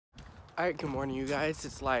Alright, good morning you guys.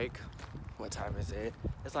 It's like, what time is it?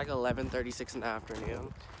 It's like 11:36 in the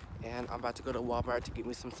afternoon. And I'm about to go to Walmart to get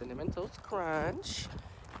me some Cinnamon Toast Crunch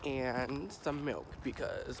and some milk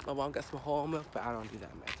because my mom got some whole milk, but I don't do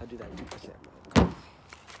that much. I do that 2% milk.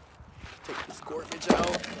 Take this garbage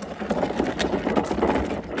out.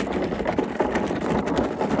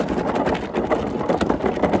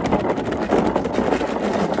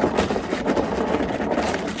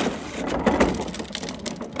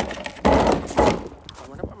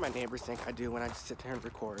 Neighbors think I do when I just sit there and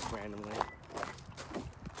record randomly.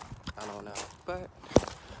 I don't know, but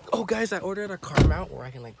oh guys, I ordered a car mount where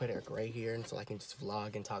I can like put it right here and so I can just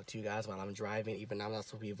vlog and talk to you guys while I'm driving, even though I'm not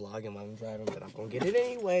supposed to be vlogging while I'm driving, but I'm gonna get it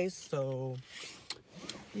anyway. So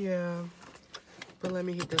yeah, but let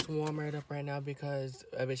me hit this Walmart up right now because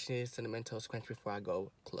I bet you need Cinnamon Toast Crunch before I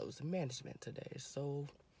go close the management today. So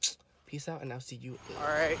peace out and I'll see you later.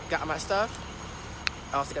 All right, got my stuff.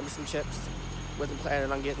 I also got me some chips. Wasn't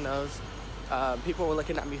planning on getting those. People were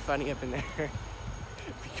looking at me funny up in there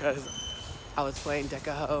because I was playing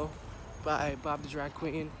Decaho by Bob the Drag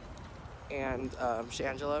Queen and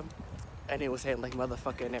Shangela, and he was saying like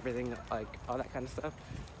motherfucker and everything, like all that kind of stuff.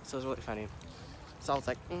 So it was really funny. So I was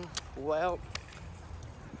like, well,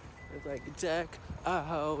 it's like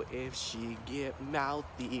Decaho if she get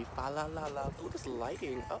mouthy, fa la la la. Look at this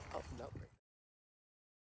lighting. Oh no.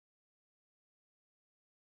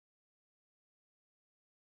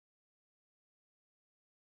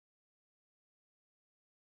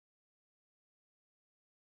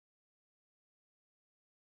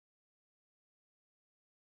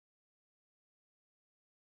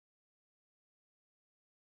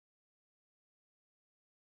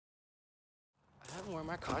 I haven't worn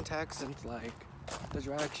my contacts since like the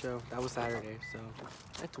drag show. That was Saturday, so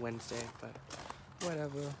it's Wednesday, but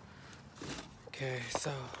whatever. Okay,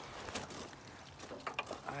 so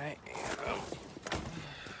I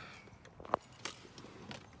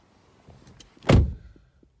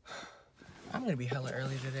I'm gonna be hella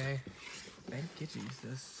early today. Thank you,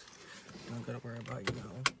 Jesus. I'm gonna worry about, you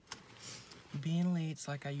know, being late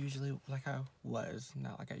like I was.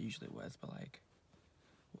 Not like I usually was, but like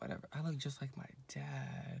whatever. I look just like my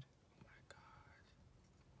dad. Oh my god.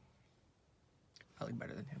 I look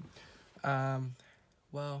better than him.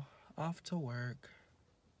 Well, off to work.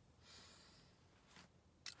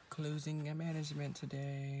 Closing and management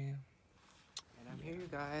today. And I'm here, you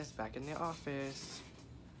guys, back in the office.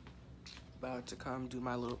 About to come do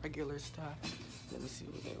my little regular stuff. Let me see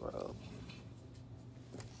who they wrote.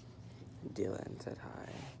 Dylan said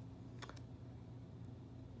hi.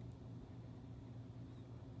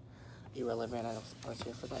 Irrelevant, I was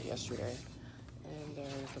here for that yesterday. And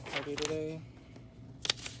there's a party today.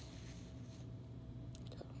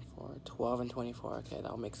 For 12 and 24, okay,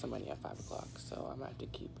 that'll make some money at 5 o'clock. So I'm gonna have to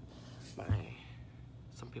keep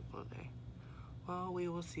some people today. Well, we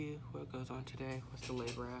will see what goes on today. What's the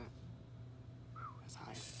labor at? Whew, that's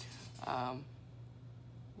high.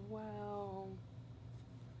 Well,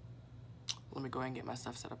 let me go ahead and get my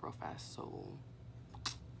stuff set up real fast. So.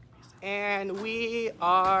 And we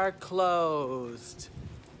are closed.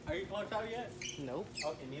 Are you clocked out yet? Nope.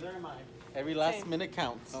 Okay, neither am I. Every last minute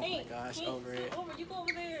counts. Oh my gosh, over it. You go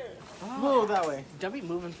over there. Move that way. Don't be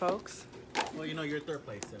moving, folks. Well, you know, you're third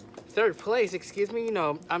place, so. Third place, excuse me? You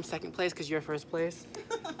know, I'm second place because you're first place.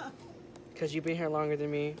 Because you've been here longer than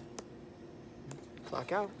me.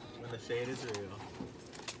 Clock out. When the shade is real.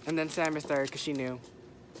 And then Sam is third because she knew.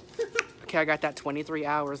 Okay, I got that 23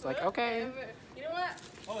 hours. Like, okay. You know what?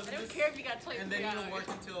 Oh, I don't care if you got 23 And then you hours. don't work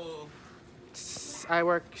until... I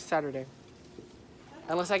work Saturday.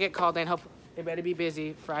 Unless I get called in. Hope it better be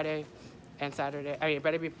busy Friday and Saturday. I mean, it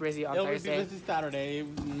better be busy on Thursday. It'll be busy Saturday,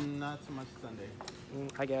 not so much Sunday.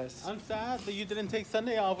 I guess. I'm sad that you didn't take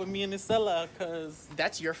Sunday off with me and Isella, because...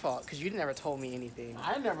 That's your fault because you never told me anything.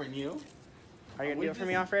 I never knew. Are you going to do it for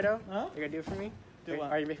me, Alfredo? Huh? You're going to do it for me? Do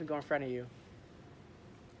what? Or are you making me go in front of you?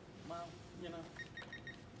 Well, you know,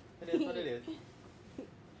 it is what it is.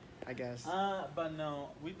 I guess. But no,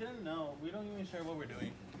 we didn't know. We don't even sure what we're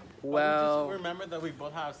doing. Well, we just remember that we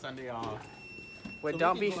both have Sunday off. well, So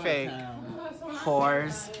don't we be can go fake. out of town.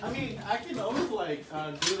 Whores. I mean, I can always like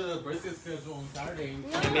do the birthday schedule on Saturday and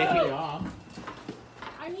take Maybe. the day off.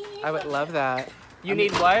 I need names I would on love that. that. You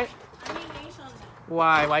need what? I need names on that.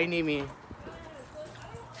 Why? Why you need me?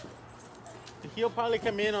 He'll probably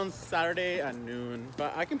come in on Saturday at noon,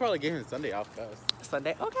 but I can probably get him Sunday off first.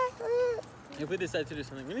 Sunday? Okay. If we decide to do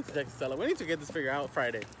something, we need to text Stella. We need to get this figured out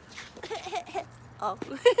Friday. Oh,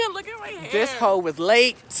 look at my hair. This hoe was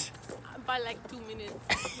late. By like 2 minutes.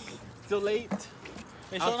 Still late.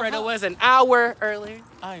 Alfredo was an hour early.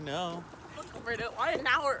 I know. Alfredo. Why an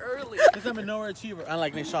hour early? Because I'm a nowhere achiever.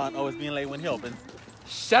 Unlike Nishan, always being late when he opens.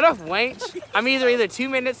 Shut up, Wench. I'm either 2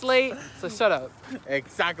 minutes late, so shut up.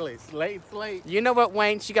 Exactly. It's late, it's late. You know what,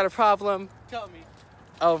 Wench? You got a problem? Tell me.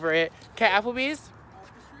 Over it. Okay, Applebee's?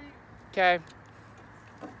 Okay.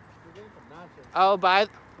 Oh, by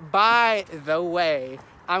the way,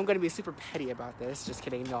 I'm gonna be super petty about this. Just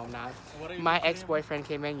kidding. No, I'm not. My ex-boyfriend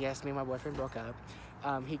came in. Yes, me and my boyfriend broke up.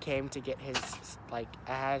 He came to get his, I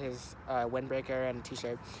had his windbreaker and a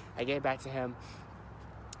t-shirt. I gave it back to him.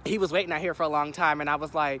 He was waiting out here for a long time, and I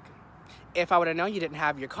was like, if I would have known you didn't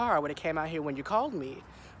have your car, I would have came out here when you called me.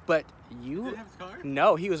 But you... Didn't have his car?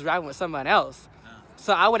 No, he was riding with someone else.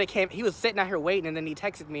 So I would have came, he was sitting out here waiting, and then he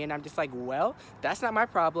texted me, and I'm just like, well, that's not my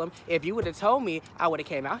problem. If you would have told me, I would have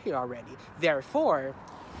came out here already. Therefore,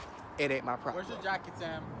 it ain't my problem. Where's your jacket,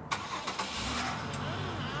 Sam?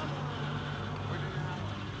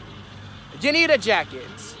 You need a jacket.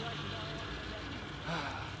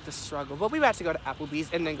 The struggle. But we about to go to Applebee's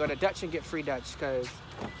and then go to Dutch and get free Dutch,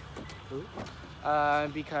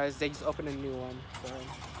 because they just opened a new one. So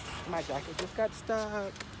my jacket just got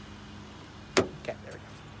stuck. Okay, there we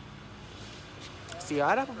go. See y'all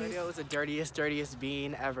at Applebee's. It was the dirtiest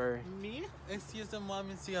bean ever. Me? Excusez-moi,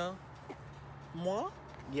 monsieur. Moi?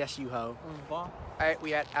 Yes, you ho. Moi? Alright,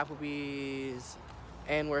 we at Applebee's.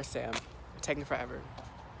 And where's Sam? It's taking forever.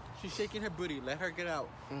 She's shaking her booty. Let her get out.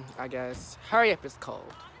 I guess. Hurry up, it's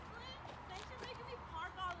cold. They should make me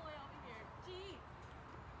park all the way over here. Gee.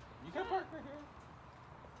 You can park right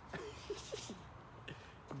here.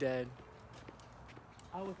 Dead.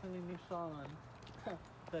 I was telling Nishan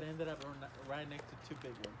that ended up right next to two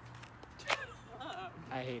big ones.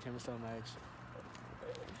 I hate him so much.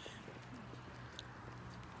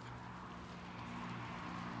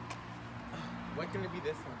 Why couldn't it be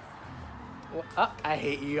this one? Well, I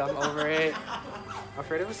hate you. I'm over it.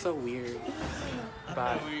 Alfredo was so weird. But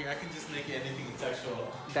I can just make it anything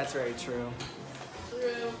sexual. that's very true.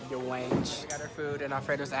 True. You're wange. We got our food, and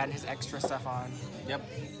Alfredo's adding his extra stuff on. Yep.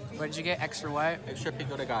 What did you get? Extra what? Extra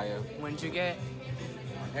pico de gallo. When did you get?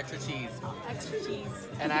 Extra cheese. Extra cheese.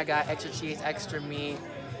 And I got extra cheese, extra meat.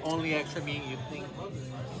 Only extra meat, you think?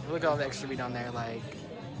 Look at all the extra meat on there, like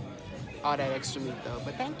all that extra meat though.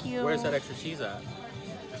 But thank you. Where's that extra cheese at?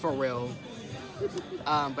 For real.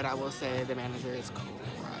 But I will say the manager is cool.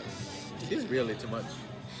 She's really too much.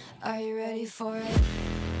 Are you ready for it?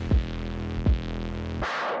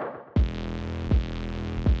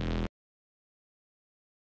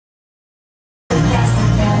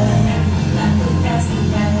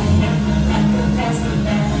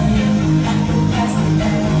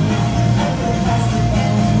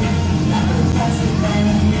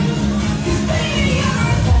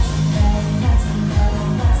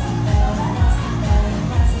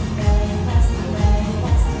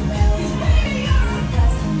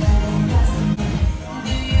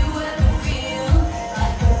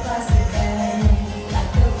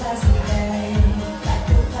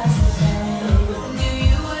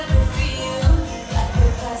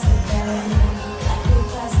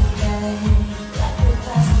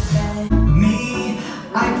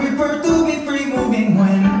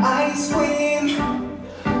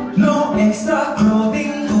 Extra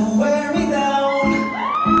clothing to wear me down.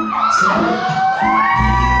 So is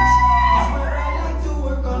where I like to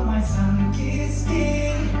work on my sun-kissed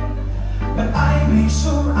skin, but I make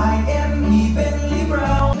sure I am evenly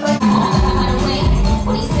brown.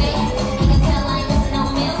 What do you say? You can tell I ain't missing no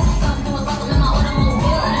meals. Come through and buckle in my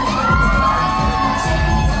automobile. And I'm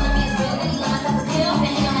telling me it's real, that he love myself a kill.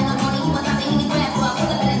 Then he don't have no money, he wants something he can grab. So I pull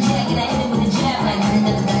up in a jacket, I hit him with a jab like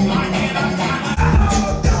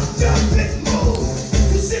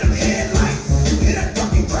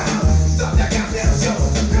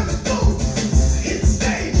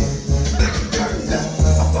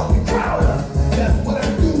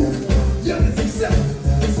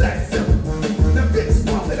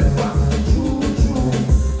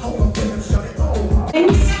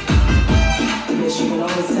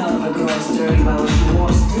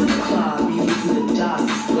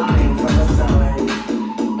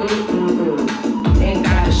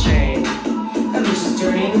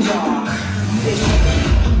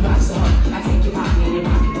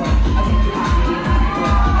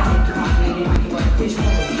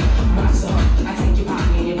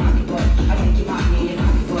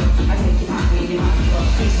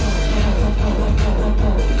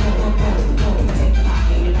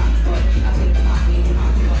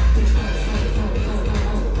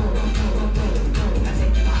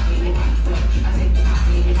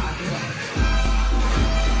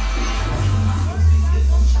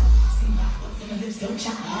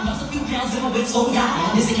Don't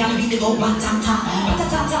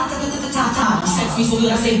Freeze for me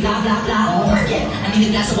when I say blah blah blah. Work it. I need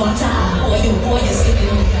a glass of water. Boy, you skipping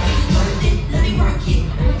on the